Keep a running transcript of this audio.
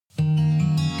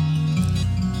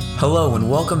Hello and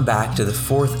welcome back to the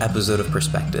fourth episode of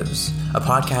Perspectives, a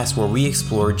podcast where we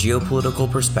explore geopolitical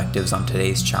perspectives on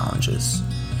today's challenges.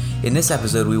 In this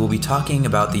episode, we will be talking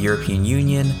about the European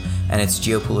Union and its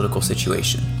geopolitical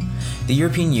situation. The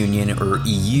European Union, or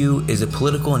EU, is a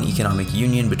political and economic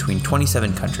union between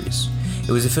 27 countries.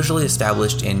 It was officially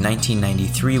established in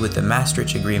 1993 with the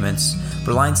Maastricht Agreements.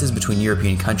 Alliances between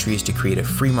European countries to create a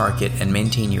free market and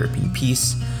maintain European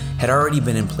peace had already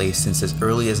been in place since as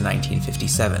early as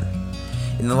 1957.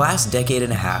 In the last decade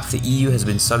and a half, the EU has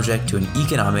been subject to an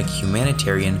economic,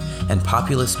 humanitarian, and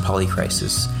populist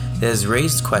polycrisis that has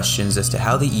raised questions as to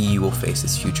how the EU will face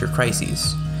its future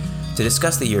crises. To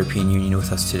discuss the European Union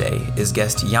with us today is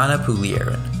guest Jana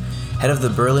Puglieren, head of the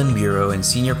Berlin Bureau and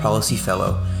Senior Policy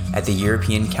Fellow at the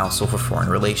European Council for Foreign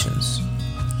Relations.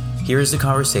 Here is the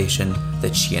conversation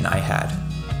that she and I had.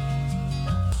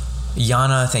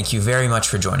 Jana, thank you very much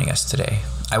for joining us today.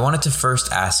 I wanted to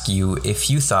first ask you if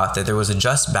you thought that there was a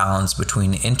just balance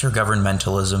between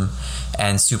intergovernmentalism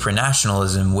and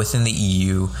supranationalism within the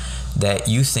EU that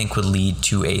you think would lead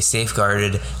to a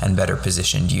safeguarded and better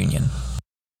positioned union.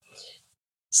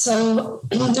 So,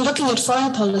 looking at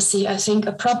foreign policy, I think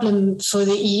a problem for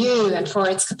the EU and for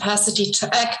its capacity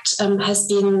to act has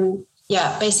been,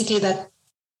 basically that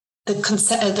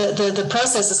the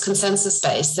process is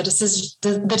consensus-based,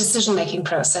 the decision-making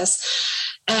process.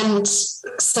 And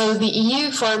so the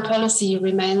EU foreign policy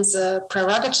remains a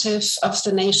prerogative of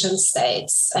the nation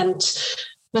states. And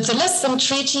with the Lisbon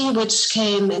Treaty, which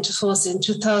came into force in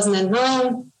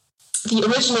 2009, the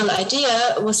original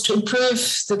idea was to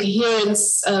improve the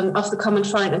coherence of the common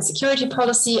foreign and security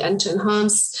policy and to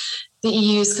enhance the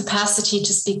EU's capacity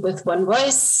to speak with one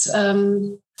voice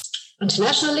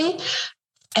internationally.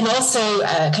 And also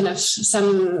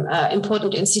some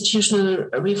important institutional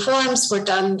reforms were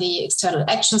done. The External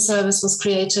Action Service was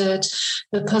created.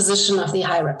 The position of the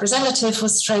High Representative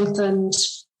was strengthened.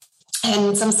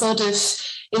 And some sort of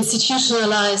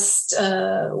institutionalized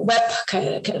web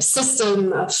kind of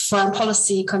system of foreign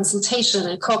policy consultation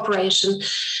and cooperation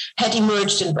had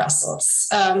emerged in Brussels.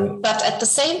 But at the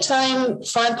same time,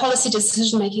 foreign policy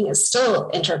decision-making is still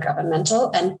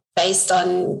intergovernmental and based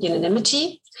on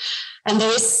unanimity. And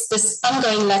there is this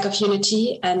ongoing lack of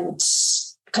unity and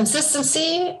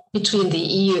consistency between the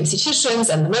EU institutions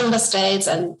and the member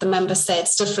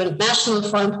states different national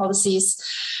foreign policies.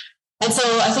 And so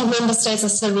I think member states are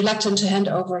still reluctant to hand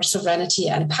over sovereignty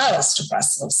and powers to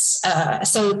Brussels.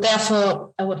 So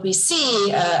therefore, what we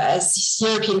see as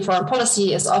European foreign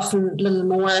policy is often a little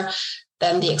more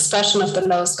than the expression of the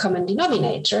lowest common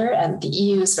denominator. And the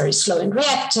EU is very slow in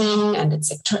reacting, and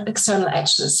its external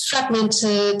action is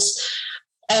fragmented.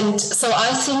 And so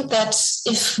I think that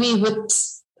if we would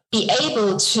be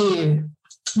able to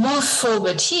move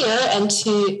forward here and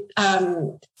to,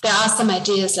 there are some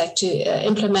ideas like to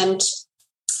implement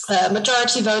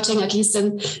majority voting, at least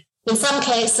in some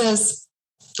cases,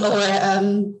 or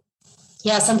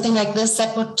something like this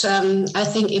that would, I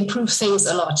think, improve things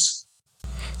a lot.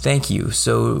 Thank you.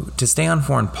 So to stay on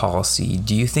foreign policy,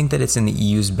 do you think that it's in the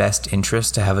EU's best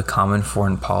interest to have a common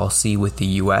foreign policy with the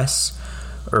US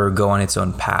or go on its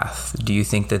own path? Do you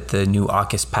think that the new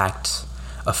AUKUS Pact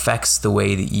affects the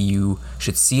way the EU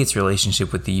should see its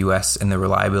relationship with the US and the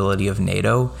reliability of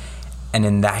NATO? And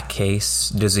in that case,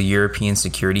 does a European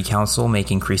Security Council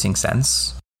make increasing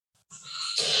sense?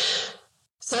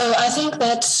 So I think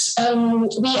that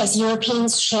we as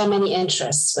Europeans share many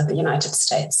interests with the United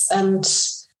States, and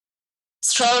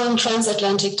strong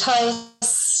transatlantic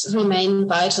ties remain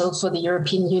vital for the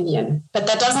European Union. But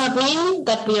that does not mean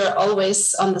that we are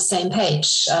always on the same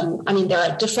page. There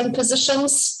are different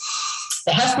positions.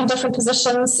 There have been different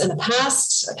positions in the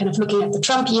past, kind of looking at the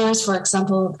Trump years, for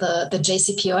example, the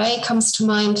JCPOA comes to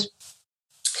mind.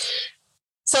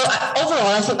 So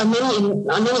overall, I think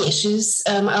on many issues,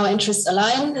 our interests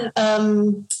align.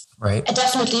 Right.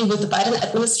 Definitely with the Biden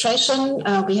administration,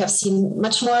 we have seen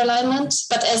much more alignment.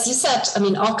 But as you said,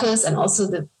 AUKUS and also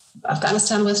the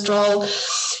Afghanistan withdrawal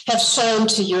have shown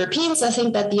to Europeans, I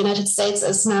think, that the United States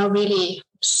is now really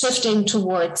shifting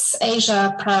towards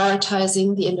Asia,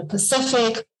 prioritizing the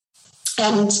Indo-Pacific.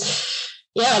 And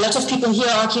a lot of people here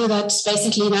argue that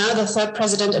basically now the third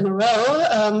president in a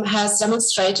row has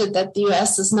demonstrated that the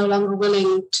US is no longer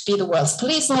willing to be the world's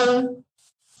policeman.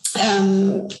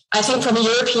 I think for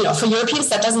Europeans,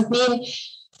 that doesn't mean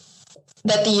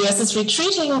that the US is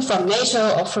retreating from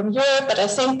NATO or from Europe, but I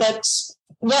think that,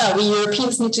 we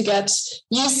Europeans need to get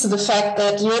used to the fact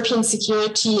that European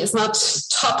security is not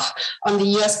top on the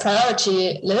US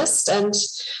priority list, and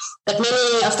that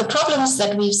many of the problems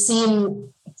that we've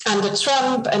seen under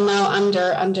Trump and now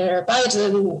under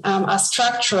Biden are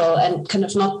structural and kind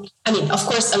of not. I mean, of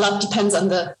course, a lot depends on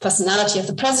the personality of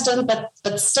the president,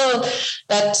 but still,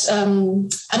 that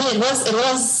it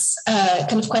was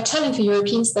kind of quite telling for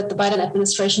Europeans that the Biden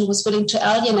administration was willing to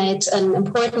alienate an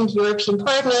important European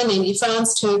partner, namely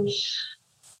France, to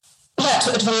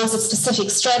advance its specific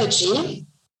strategy.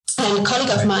 And a colleague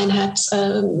of mine had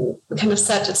kind of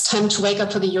said it's time to wake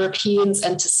up for the Europeans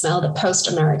and to smell the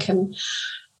post-American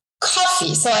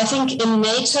coffee. So I think in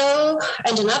NATO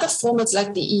and in other formats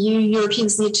like the EU,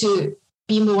 Europeans need to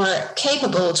be more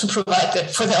capable to provide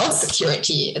for their own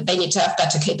security. They need to have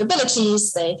better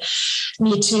capabilities. They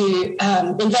need to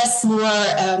invest more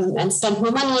and spend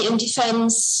more money in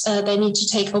defense. They need to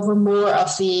take over more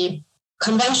of the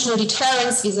conventional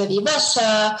deterrence vis-a-vis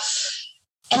Russia,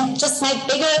 and just make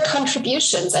bigger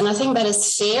contributions. And I think that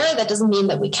is fair. That doesn't mean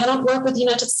that we cannot work with the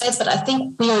United States, but I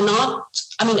think we are not.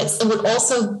 I mean, it would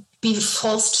also be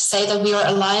false to say that we are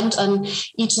aligned on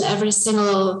each and every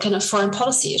single kind of foreign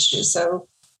policy issue. So,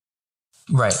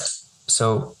 right.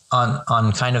 So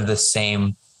on kind of the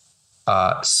same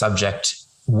subject,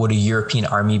 would a European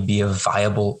army be a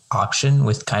viable option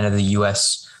with kind of the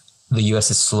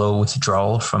US's slow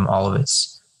withdrawal from all of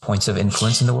its points of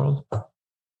influence in the world?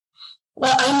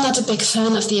 Well, I'm not a big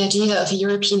fan of the idea of a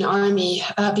European army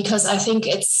because I think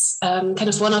it's kind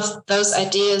of one of those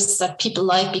ideas that people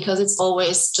like because it's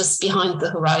always just behind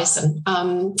the horizon.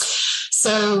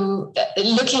 So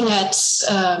looking at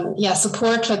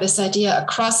support for this idea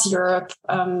across Europe,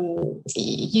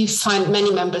 you find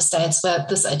many member states where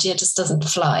this idea just doesn't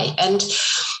fly. And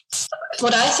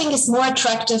what I think is more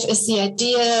attractive is the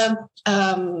idea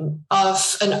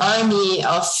of an army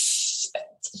of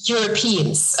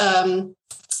Europeans. And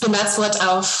that's what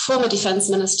our former defense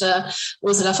minister,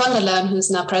 Ursula von der Leyen, who's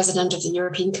now president of the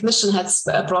European Commission, has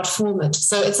brought forward.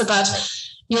 So it's about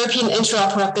European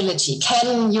interoperability.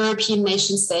 Can European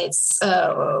nation states,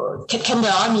 can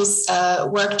their armies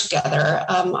work together?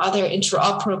 Are they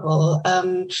interoperable?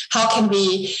 How can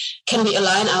we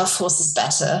align our forces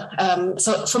better?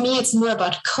 So for me, it's more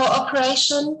about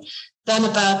cooperation than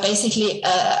about basically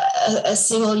a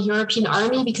single European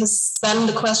army, because then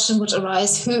the question would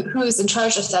arise, who is in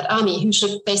charge of that army? Who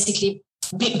should basically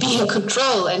be in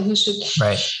control and who should...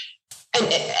 Right. And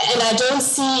I don't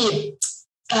see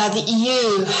the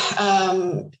EU,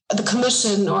 the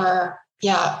Commission or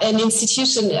an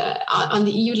institution on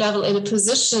the EU level in a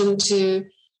position to,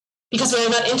 because we're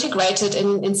not integrated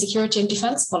in security and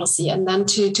defense policy, and then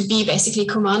to be basically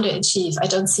commander-in-chief. I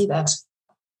don't see that.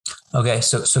 Okay,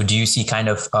 so do you see kind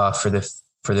of for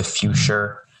the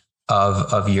future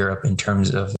of Europe in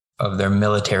terms of their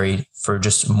military for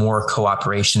just more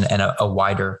cooperation and a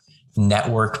wider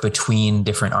network between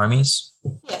different armies?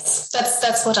 Yes,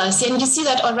 that's what I see. And you see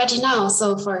that already now.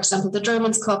 So, for example, the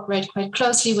Germans cooperate quite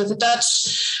closely with the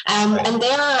Dutch. And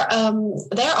there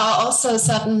are also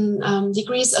certain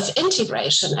degrees of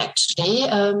integration, actually,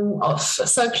 of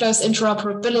so close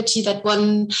interoperability that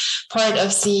one part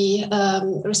of the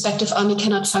respective army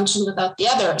cannot function without the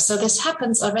other. So this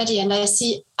happens already. And I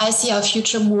see our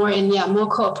future more in more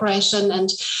cooperation and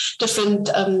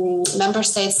different member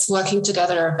states working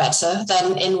together better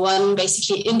than in one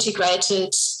basically integrated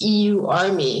EU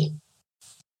army.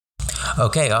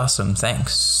 Okay, awesome.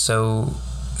 Thanks. So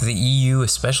the EU,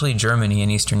 especially Germany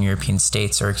and Eastern European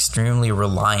states, are extremely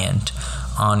reliant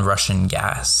on Russian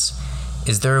gas.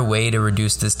 Is there a way to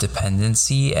reduce this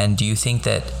dependency? And do you think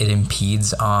that it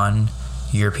impedes on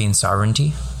European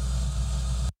sovereignty?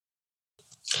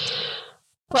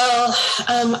 Well,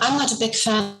 I'm not a big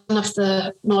fan of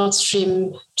the Nord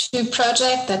Stream 2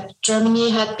 project that Germany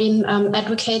had been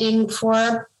advocating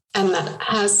for, and that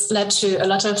has led to a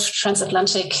lot of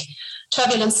transatlantic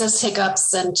turbulences,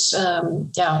 hiccups, and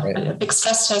a big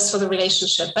stress test for the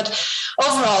relationship. But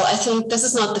overall, I think this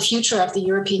is not the future of the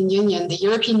European Union. The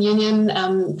European Union,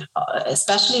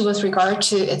 especially with regard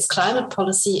to its climate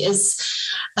policy, is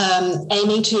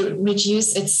aiming to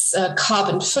reduce its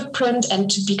carbon footprint and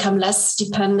to become less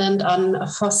dependent on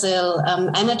fossil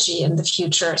energy in the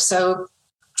future. So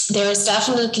there is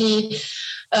definitely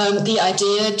the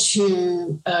idea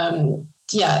to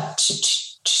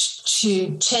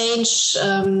change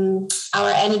our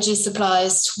energy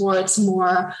supplies towards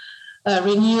more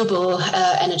renewable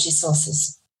energy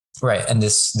sources. Right. And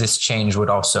this change would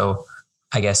also,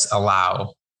 I guess,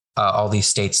 allow all these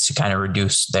states to kind of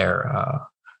reduce their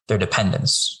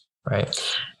dependence, right?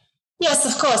 Yes,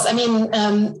 of course. I mean,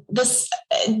 this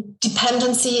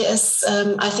dependency is,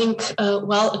 I think,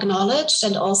 well acknowledged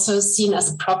and also seen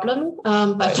as a problem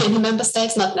by many member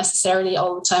states, not necessarily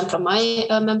all the time from my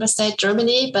member state,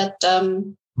 Germany, but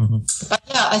Mm-hmm. But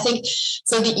yeah, I think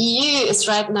so. The EU is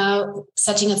right now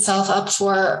setting itself up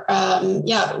for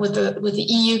with the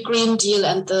EU Green Deal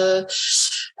and the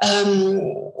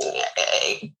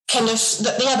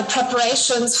the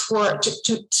preparations for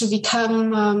to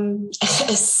become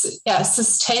a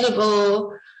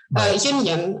sustainable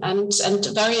union and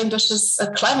very ambitious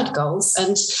climate goals.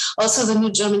 And also the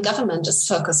new German government is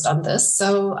focused on this.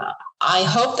 So I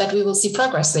hope that we will see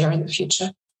progress there in the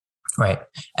future. Right.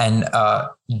 And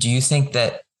do you think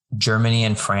that Germany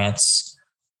and France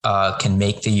can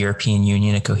make the European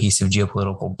Union a cohesive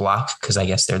geopolitical bloc? Because I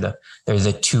guess they're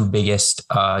the two biggest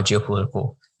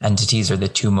geopolitical entities, or the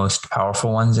two most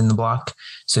powerful ones in the bloc.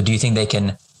 So do you think they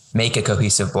can make a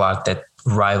cohesive bloc that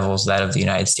rivals that of the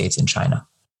United States and China?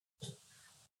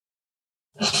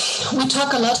 We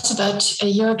talk a lot about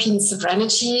European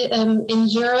sovereignty in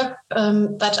Europe,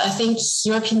 but I think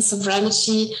European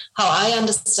sovereignty, how I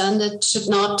understand it, should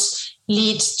not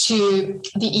lead to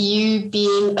the EU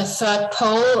being a third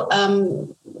pole,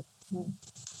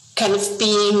 kind of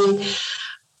being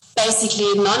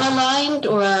basically non-aligned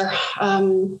or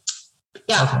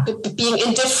being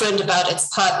indifferent about its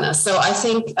partners. So I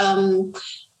think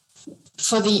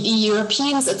for the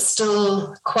Europeans, it's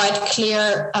still quite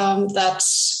clear that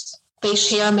they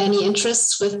share many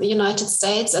interests with the United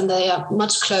States, and they are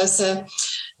much closer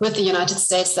with the United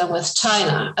States than with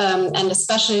China. And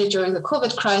especially during the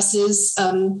COVID crisis,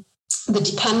 the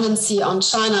dependency on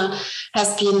China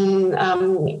has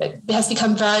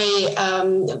become very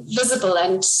visible,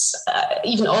 and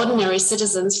even ordinary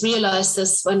citizens realized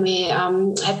this when we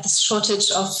had this shortage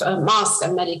of masks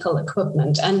and medical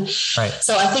equipment. And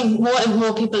so I think more and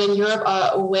more people in Europe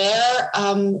are aware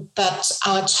that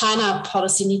our China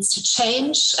policy needs to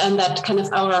change, and that kind of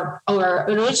our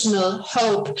original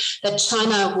hope that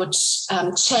China would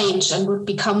change and would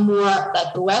become more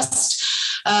like the West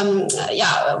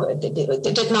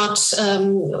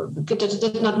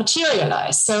did not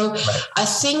materialize. So I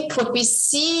think what we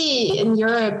see in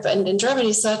Europe and in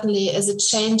Germany certainly is a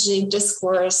changing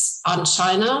discourse on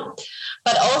China.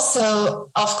 But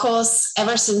also, of course,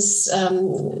 ever since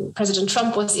President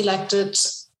Trump was elected,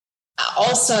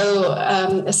 also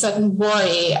a certain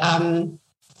worry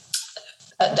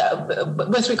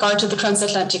with regard to the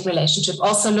transatlantic relationship,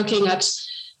 also looking at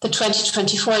the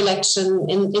 2024 election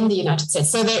in the United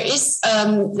States. So there is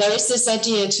this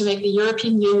idea to make the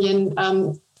European Union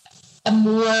a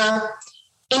more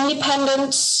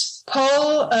independent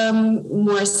pole,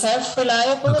 more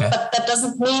self-reliable, but that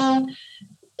doesn't mean,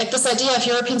 like, this idea of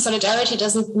European solidarity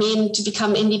doesn't mean to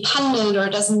become independent, or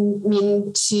it doesn't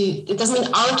mean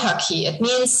autarky. It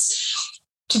means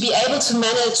to be able to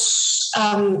manage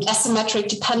asymmetric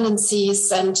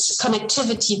dependencies and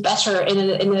connectivity better in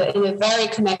a very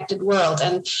connected world.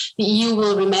 And the EU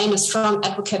will remain a strong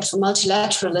advocate for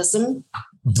multilateralism.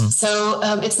 Mm-hmm. So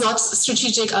it's not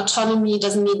strategic autonomy,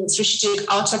 doesn't mean strategic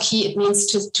autarky. It means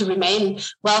to remain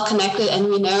well connected. And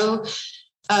we know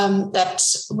that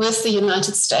with the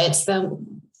United States,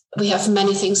 then we have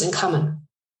many things in common.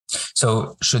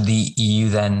 So should the EU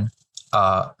then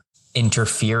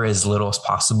interfere as little as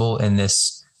possible in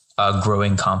this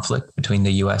growing conflict between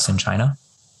the US and China?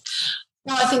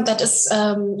 No, I think that is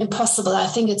impossible. I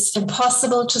think it's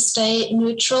impossible to stay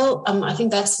neutral. I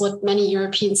think that's what many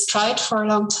Europeans tried for a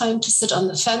long time, to sit on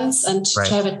the fence and to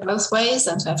have it both ways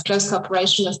and to have close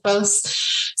cooperation with both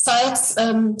sides.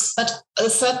 But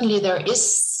certainly there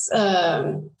is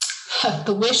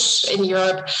the wish in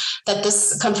Europe that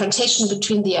this confrontation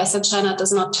between the US and China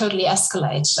does not totally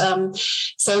escalate.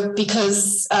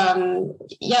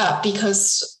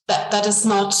 Because that is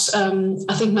not,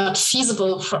 I think, not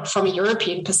feasible from a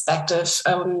European perspective.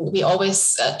 We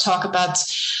always talk about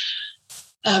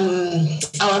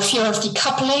our fear of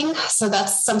decoupling. So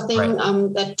that's something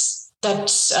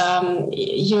that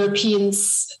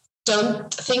Europeans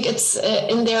don't think it's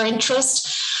in their interest.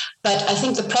 But I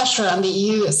think the pressure on the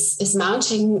EU is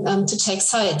mounting to take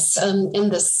sides in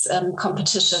this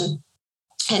competition.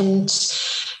 And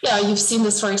you've seen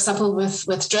this, for example,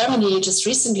 with Germany. Just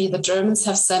recently, the Germans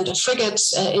have sent a frigate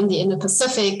in the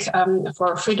Indo-Pacific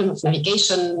for freedom of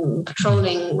navigation,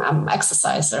 patrolling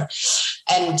exercise.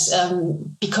 And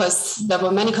because there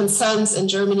were many concerns in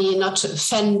Germany not to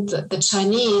offend the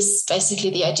Chinese, basically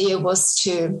the idea was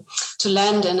to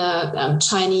land in a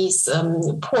Chinese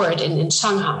port in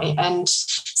Shanghai. And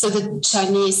so the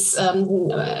Chinese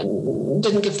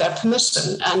didn't give their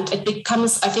permission. And it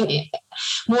becomes, I think,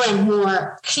 more and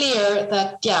more clear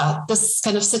that, this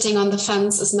kind of sitting on the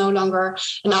fence is no longer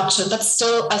an option. But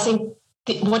still, I think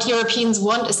what Europeans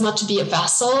want is not to be a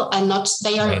vassal, and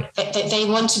they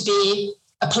want to be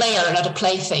a player, not a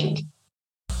plaything.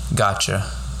 Gotcha.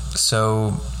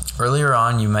 So earlier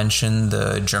on, you mentioned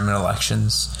the German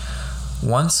elections.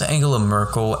 Once Angela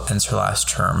Merkel ends her last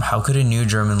term, how could a new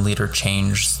German leader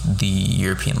change the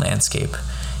European landscape?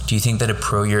 Do you think that a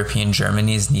pro-European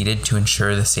Germany is needed to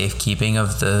ensure the safekeeping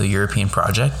of the European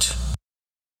project?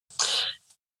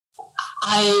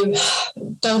 I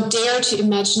don't dare to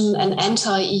imagine an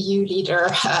anti-EU leader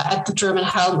at the German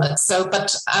helmet.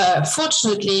 But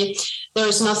fortunately, there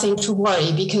is nothing to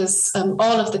worry because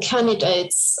all of the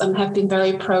candidates have been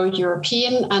very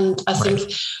pro-European. And I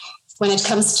think when it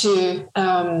comes to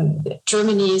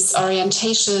Germany's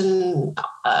orientation,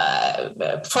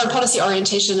 foreign policy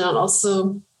orientation, and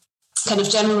also kind of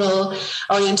general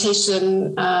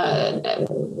orientation,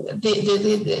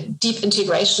 the deep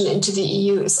integration into the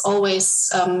EU is always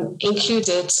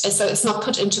included. So it's not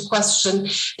put into question.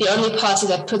 The only party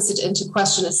that puts it into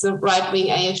question is the right-wing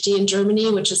AfD in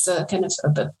Germany, which is a kind of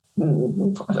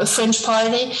a fringe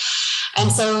party. And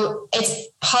so it's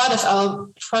part of our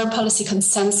foreign policy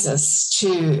consensus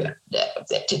to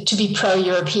be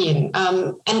pro-European.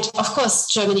 And of course,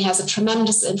 Germany has a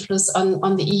tremendous influence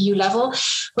on the EU level,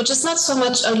 which is not so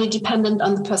much only dependent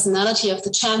on the personality of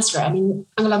the chancellor. I mean,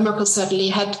 Angela Merkel certainly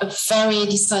had a very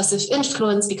decisive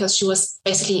influence because she was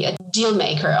basically a deal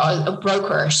maker or a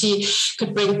broker. She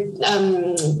could bring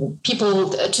people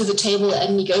to the table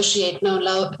and negotiate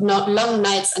not long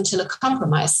nights until a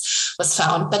compromise was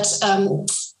found. But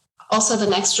also the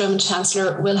next German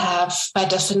chancellor will have, by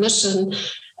definition,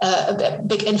 a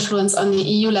big influence on the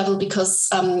EU level because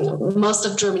most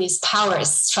of Germany's power is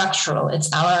structural.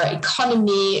 It's our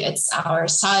economy, it's our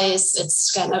size, it's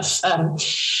kind of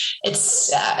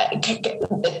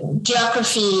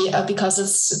geography,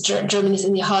 because Germany's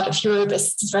in the heart of Europe,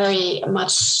 is very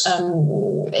much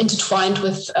intertwined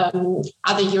with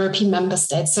other European member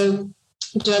states. So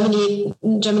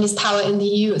Germany's power in the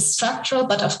EU is structural,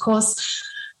 but of course,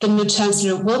 the new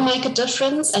chancellor will make a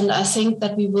difference. And I think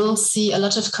that we will see a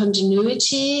lot of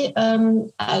continuity,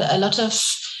 a lot of...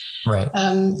 Right.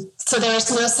 So there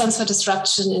is no sense for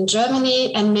disruption in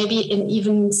Germany, and maybe an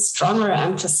even stronger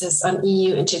emphasis on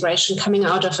EU integration coming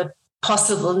out of a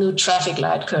possible new traffic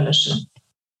light coalition.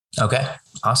 Okay,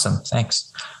 awesome.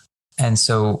 Thanks. And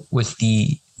so with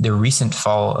the recent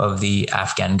fall of the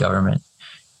Afghan government,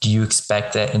 do you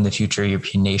expect that in the future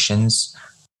European nations,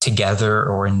 together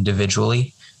or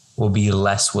individually, will be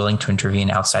less willing to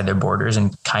intervene outside their borders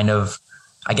and kind of,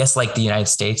 I guess, like the United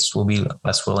States, will be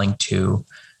less willing to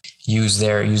use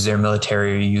their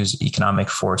military or use economic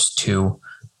force to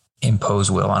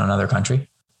impose will on another country?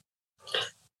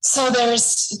 So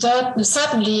there's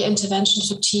certainly intervention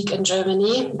fatigue in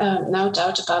Germany, no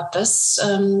doubt about this.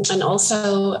 And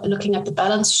also looking at the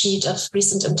balance sheet of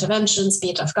recent interventions, be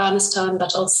it Afghanistan,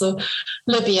 but also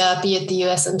Libya, be it the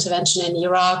US intervention in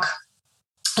Iraq.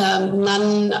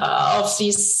 None of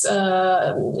these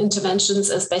interventions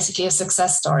is basically a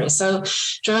success story. So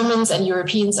Germans and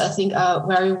Europeans, I think, are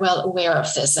very well aware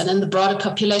of this. And in the broader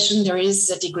population, there is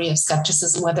a degree of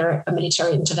skepticism whether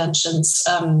military interventions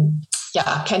can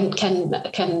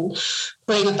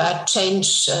bring about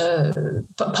change,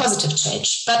 positive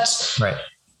change. But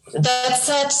that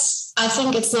said, I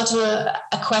think it's not a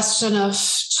question of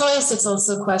choice. It's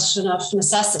also a question of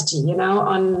necessity. You know,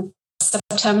 on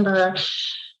September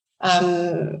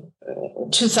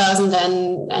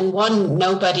 2001,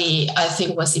 nobody, I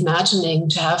think, was imagining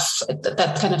to have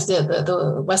that kind of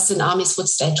the Western armies would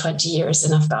stay 20 years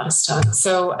in Afghanistan.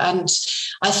 So, and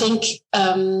I think,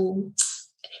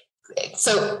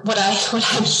 so what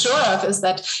I'm sure of is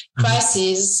that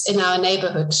crises in our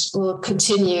neighborhood will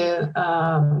continue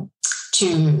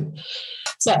to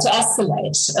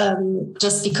escalate,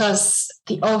 just because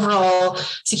the overall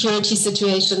security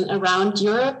situation around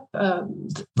Europe,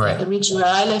 the region where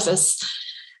I live, is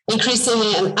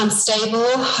increasingly unstable.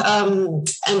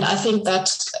 And I think that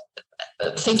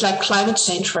things like climate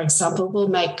change, for example, will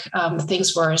make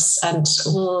things worse and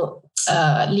will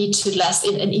lead to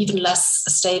an even less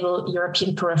stable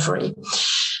European periphery.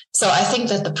 So I think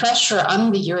that the pressure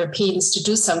on the Europeans to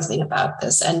do something about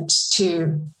this and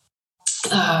to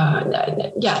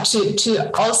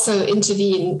also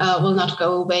intervene will not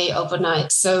go away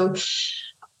overnight. So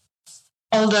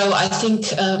although I think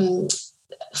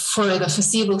for the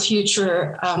foreseeable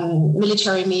future,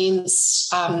 military means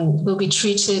will be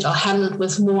treated or handled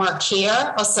with more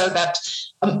care, also that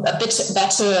a bit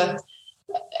better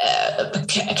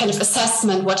kind of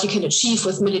assessment what you can achieve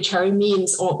with military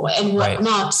means and what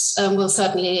not will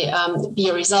certainly be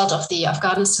a result of the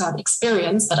Afghanistan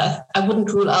experience. But I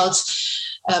wouldn't rule out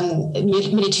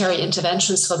military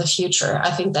interventions for the future.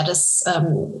 I think that is,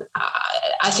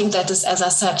 as I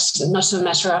said, not a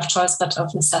matter of choice, but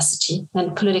of necessity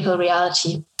and political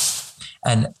reality.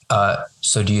 And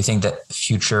so do you think that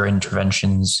future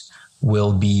interventions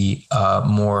will be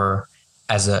more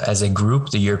as a group,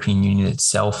 the European Union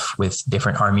itself, with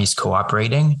different armies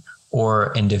cooperating,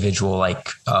 or individual like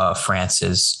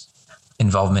France's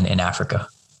involvement in Africa?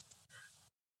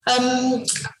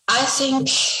 I think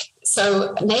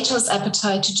so. NATO's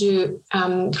appetite to do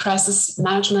crisis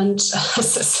management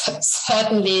is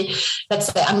certainly, let's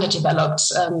say, underdeveloped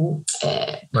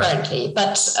currently. Right.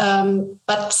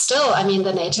 But still, I mean,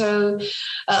 the NATO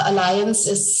alliance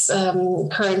is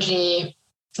currently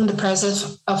in the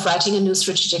process of writing a new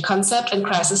strategic concept, and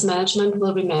crisis management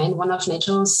will remain one of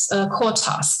NATO's core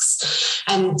tasks.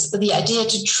 And the idea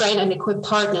to train and equip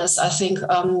partners, I think,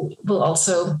 will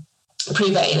also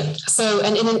prevail. So,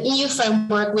 and in an EU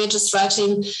framework, we're just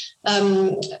writing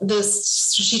the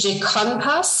strategic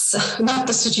compass, not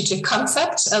the strategic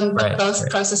concept, but both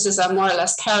processes are more or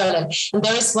less parallel. And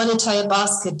there is one entire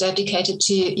basket dedicated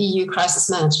to EU crisis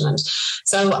management.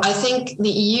 So I think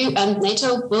the EU and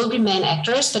NATO will remain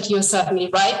actors, but you're certainly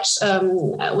right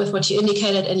with what you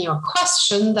indicated in your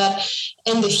question, that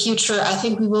in the future, I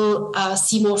think we will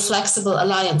see more flexible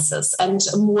alliances and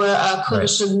more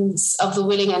coalitions of the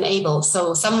willing and able.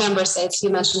 So some member states, you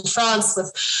mentioned France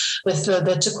with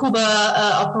the Takuba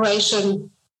operation.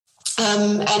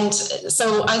 And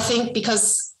so I think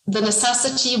because the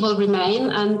necessity will remain,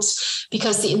 and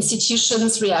because the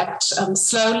institutions react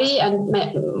slowly and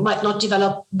might not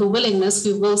develop the willingness,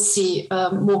 we will see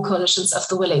more coalitions of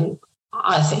the willing,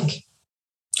 I think.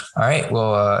 All right.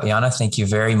 Well, Jana, thank you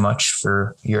very much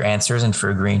for your answers and for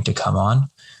agreeing to come on.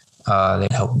 They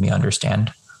helped me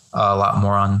understand a lot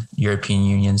more on European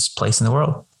Union's place in the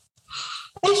world.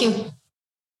 Thank you.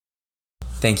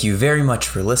 Thank you very much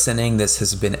for listening. This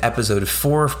has been episode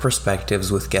 4 of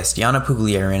Perspectives with guest Jana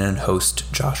Pugliarin and host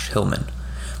Josh Hillman.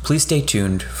 Please stay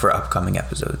tuned for upcoming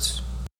episodes.